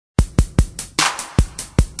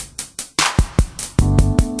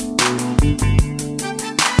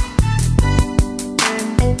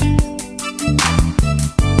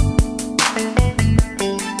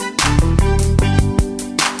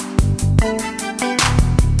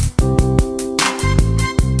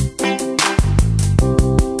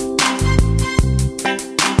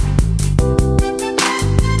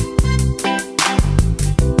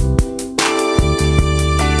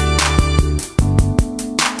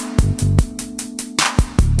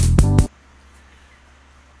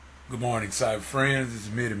Good morning, cyber friends. This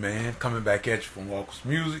is Mitty Man coming back at you from Walker's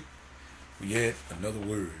Music with yet another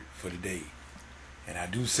word for today. And I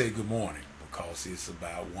do say good morning because it's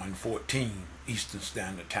about 1:14 Eastern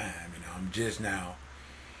Standard Time, and I'm just now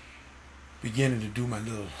beginning to do my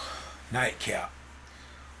little nightcap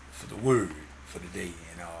for the word for the day.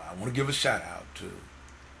 And I want to give a shout out to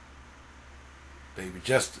Baby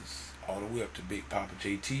Justice all the way up to Big Papa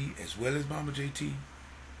JT as well as Mama JT.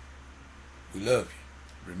 We love you.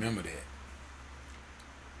 Remember that.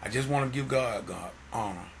 I just want to give God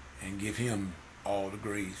honor and give him all the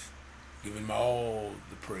grace, give him all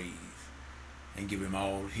the praise, and give him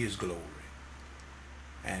all his glory.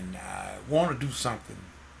 And I want to do something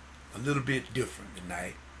a little bit different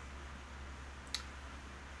tonight.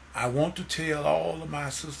 I want to tell all of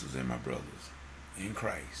my sisters and my brothers in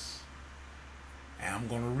Christ, and I'm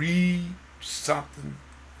going to read something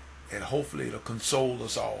and hopefully it'll console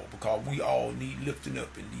us all, because we all need lifting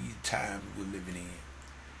up in these times we're living in.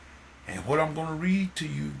 And what I'm going to read to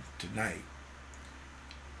you tonight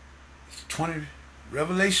is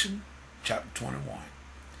Revelation chapter 21.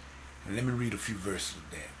 And let me read a few verses of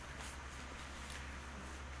that.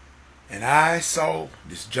 And I saw,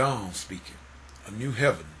 this John speaking, a new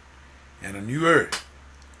heaven and a new earth,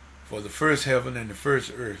 for the first heaven and the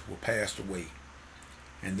first earth were passed away,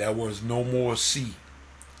 and there was no more sea.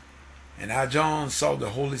 And I, John, saw the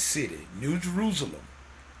holy city, New Jerusalem,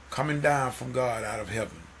 coming down from God out of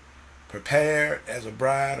heaven, prepared as a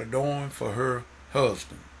bride adorned for her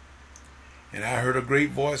husband. And I heard a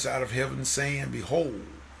great voice out of heaven saying, Behold,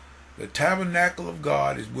 the tabernacle of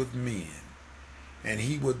God is with men, and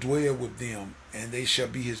he will dwell with them, and they shall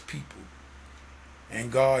be his people.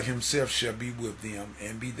 And God himself shall be with them,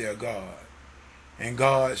 and be their God. And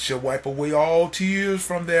God shall wipe away all tears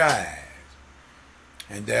from their eyes.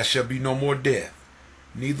 And there shall be no more death,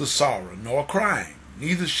 neither sorrow nor crying,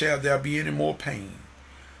 neither shall there be any more pain.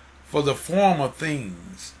 For the former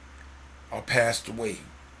things are passed away.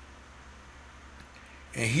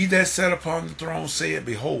 And he that sat upon the throne said,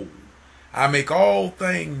 Behold, I make all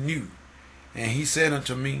things new. And he said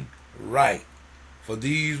unto me, Write, for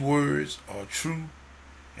these words are true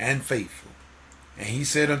and faithful. And he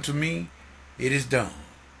said unto me, It is done.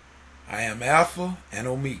 I am Alpha and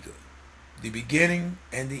Omega, the beginning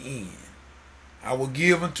and the end. I will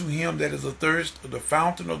give unto him that is athirst of the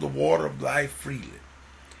fountain of the water of life freely.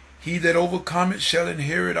 He that overcometh shall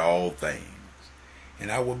inherit all things,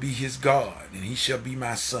 and I will be his God, and he shall be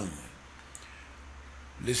my son.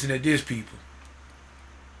 Listen at this, people.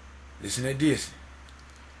 Listen at this.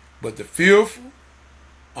 But the fearful,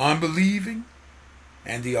 unbelieving,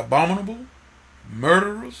 and the abominable,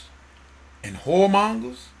 murderers, and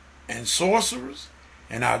whoremongers, and sorcerers,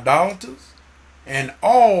 and idolaters, and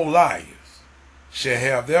all liars shall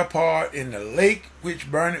have their part in the lake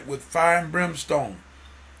which burneth with fire and brimstone,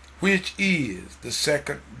 which is the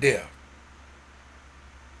second death.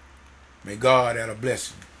 May God add a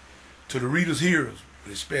blessing to the readers, hearers,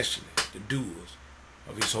 but especially the doers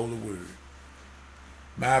of his holy word.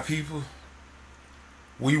 My people,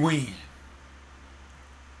 we win.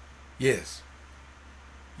 Yes,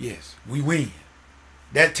 we win.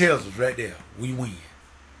 That tells us right there, we win.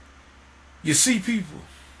 You see, people,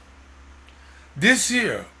 this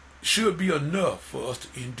here should be enough for us to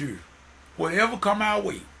endure. Whatever come our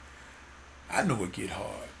way, I know it get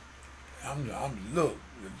hard. I'm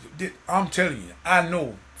telling you, I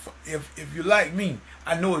know, if you're like me,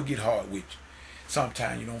 I know it get hard with you.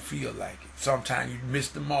 Sometimes you don't feel like it. Sometimes you miss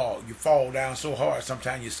the mark. You fall down so hard.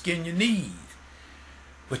 Sometimes you skin your knees.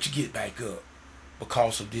 But you get back up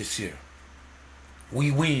because of this here. We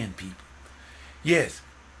win, people. Yes,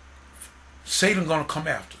 Satan gonna come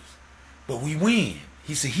after us, but we win.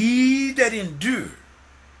 He said, he that endure,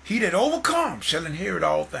 he that overcomes shall inherit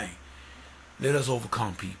all things. Let us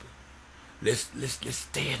overcome, people. Let's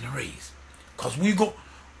stay in the race, cause we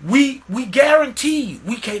guarantee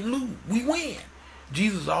we can't lose. We win.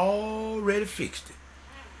 Jesus already fixed it.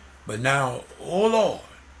 But now, oh Lord,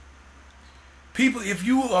 people, if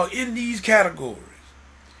you are in these categories,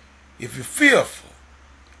 if you're fearful,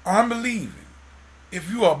 unbelieving, if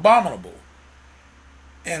you are abominable,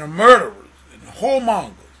 and murderers, and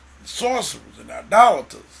whoremongers, and sorcerers, and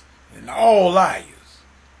idolaters, and all liars.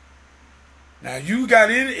 Now you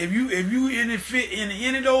got any, if you fit in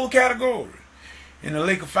any of those categories, in the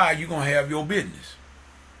lake of fire, you're gonna have your business.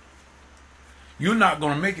 You're not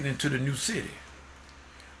gonna make it into the new city,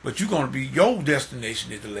 but you're gonna be, your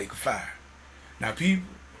destination is the lake of fire. Now,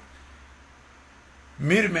 people,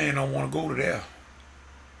 Mitty Man don't want to go to there.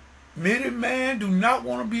 Mitty Man do not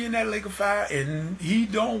want to be in that lake of fire, and he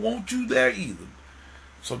don't want you there either.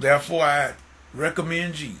 So therefore, I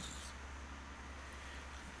recommend Jesus.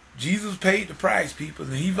 Jesus paid the price, people,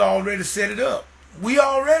 and he's already set it up. We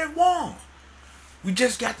already won. We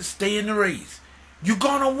just got to stay in the race. You're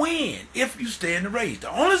going to win if you stay in the race.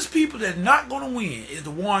 The only people that's not going to win is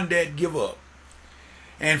the one that give up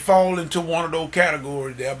and fall into one of those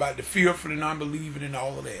categories there about the fearful and unbelieving and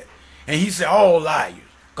all of that. And he said, all liars.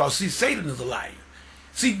 Because, see, Satan is a liar.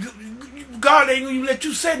 See, God ain't going to let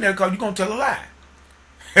you sit there because you're going to tell a lie.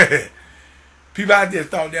 People out there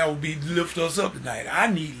thought that would be lift us up tonight. I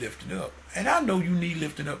need lifting up. And I know you need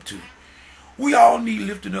lifting up too. We all need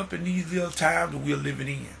lifting up in these little times that we're living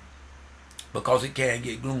in. Because it can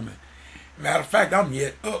get gloomy. Matter of fact, I'm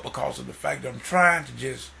yet up because of the fact that I'm trying to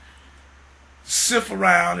just sift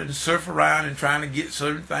around and surf around and trying to get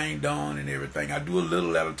certain things done and everything. I do a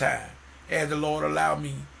little at a time as the Lord allow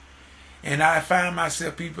me. And I find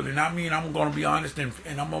myself, people, and I mean I'm going to be honest and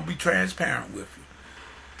I'm going to be transparent with you.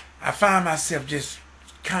 I find myself just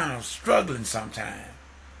kind of struggling sometimes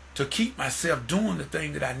to keep myself doing the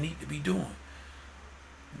thing that I need to be doing.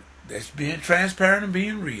 That's being transparent and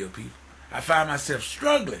being real, people. I find myself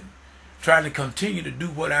struggling, trying to continue to do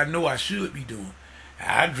what I know I should be doing.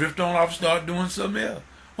 I drift on off and start doing something else.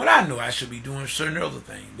 Well, I know I should be doing certain other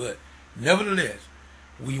things, but nevertheless,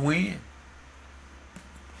 we win.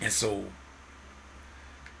 And so,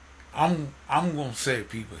 I'm going to say,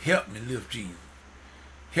 people, help me lift Jesus.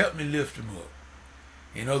 Help me lift him up.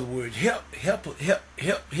 In other words, help me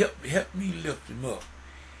lift him up.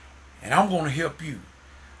 And I'm going to help you.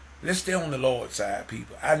 Let's stay on the Lord's side,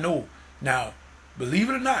 people. I know. Now, believe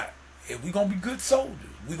it or not, if we're going to be good soldiers,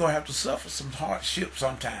 we're going to have to suffer some hardship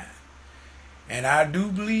sometime. And I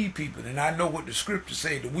do believe, people, and I know what the scriptures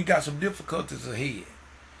say, that we got some difficulties ahead.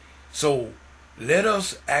 So, let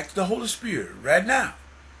us ask the Holy Spirit right now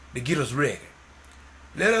to get us ready.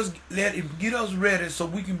 Let him get us ready so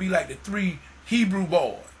we can be like the 3 Hebrew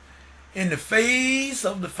boys. In the face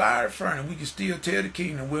of the fire furnace, we can still tell the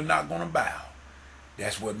kingdom we're not going to bow.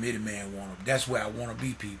 That's what many men want to. That's where I want to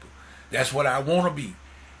be, people. That's what I want to be.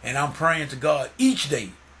 And I'm praying to God each day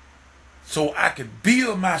so I can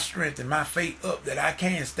build my strength and my faith up that I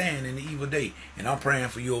can stand in the evil day. And I'm praying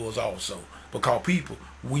for yours also. Because, people,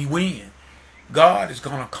 we win. God is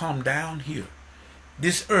going to come down here.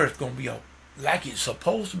 This earth going to be like it's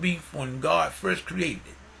supposed to be when God first created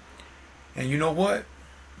it. And you know what?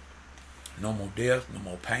 No more death, no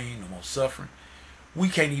more pain, no more suffering. We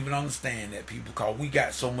can't even understand that, people, because we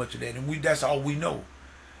got so much of that, and that's all we know.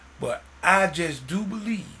 But I just do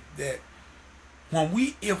believe that when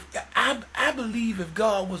I believe if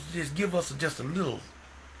God was to just give us just a little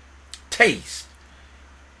taste,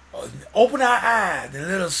 open our eyes and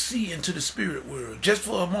let us see into the spirit world just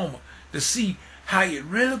for a moment to see how it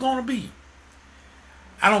really gonna be.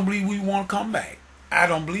 I don't believe we want to come back. I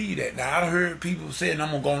don't believe that. Now, I heard people saying,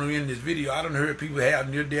 I'm going to end this video, I done heard people have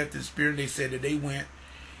near-death experience. They said that they went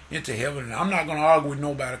into heaven. And I'm not going to argue with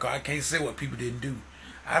nobody because I can't say what people didn't do.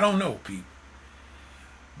 I don't know, people.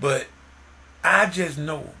 But I just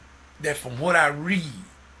know that from what I read,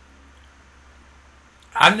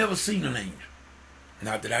 I've never seen an angel.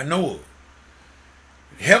 Not that I know of.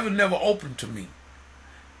 Heaven never opened to me.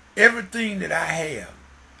 Everything that I have,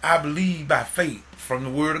 I believe by faith from the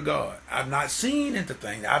word of God. I've not seen into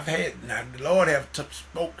things. I've had, now the Lord have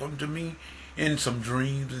spoken to me in some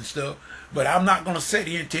dreams and stuff, but I'm not going to sit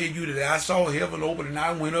here and tell you that I saw heaven open and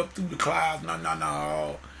I went up through the clouds.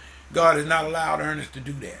 No. God has not allowed Ernest to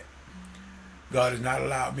do that. God has not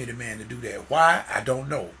allowed me, the man, to do that. Why? I don't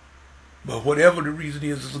know. But whatever the reason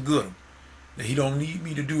is, it's a good one. That he don't need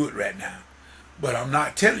me to do it right now. But I'm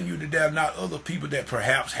not telling you that there are not other people that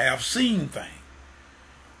perhaps have seen things.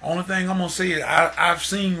 Only thing I'm going to say is I've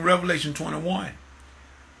seen Revelation 21.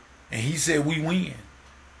 And he said we win.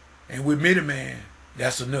 And with Mighty Man,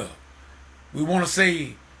 that's enough. We want to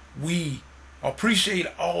say we appreciate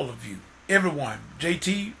all of you. Everyone.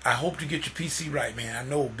 JT, I hope you get your PC right, man. I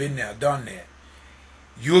know, been there, done that.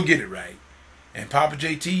 You'll get it right. And Papa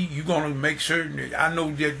JT, you're going to make certain that I know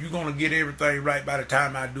that you're going to get everything right by the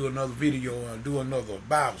time I do another video or do another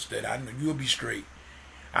Bible study. I know you'll be straight.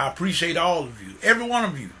 I appreciate all of you, every one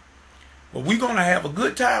of you. But we're going to have a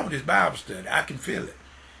good time with this Bible study. I can feel it.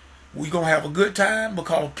 We're going to have a good time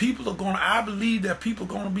because people are going to, I believe that people are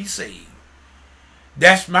going to be saved.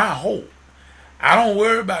 That's my hope. I don't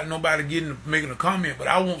worry about nobody making a comment, but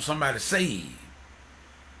I want somebody saved.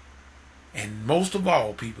 And most of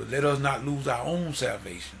all, people, let us not lose our own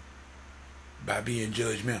salvation by being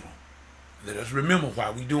judgmental. Let us remember why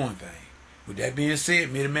we're doing things. With that being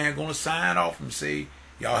said, Mighty Man going to sign off and say,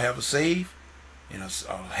 y'all have a safe and a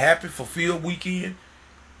happy, fulfilled weekend.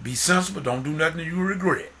 Be sensible. Don't do nothing that you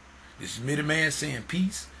regret. This is Mighty Man saying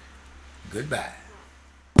peace. Goodbye.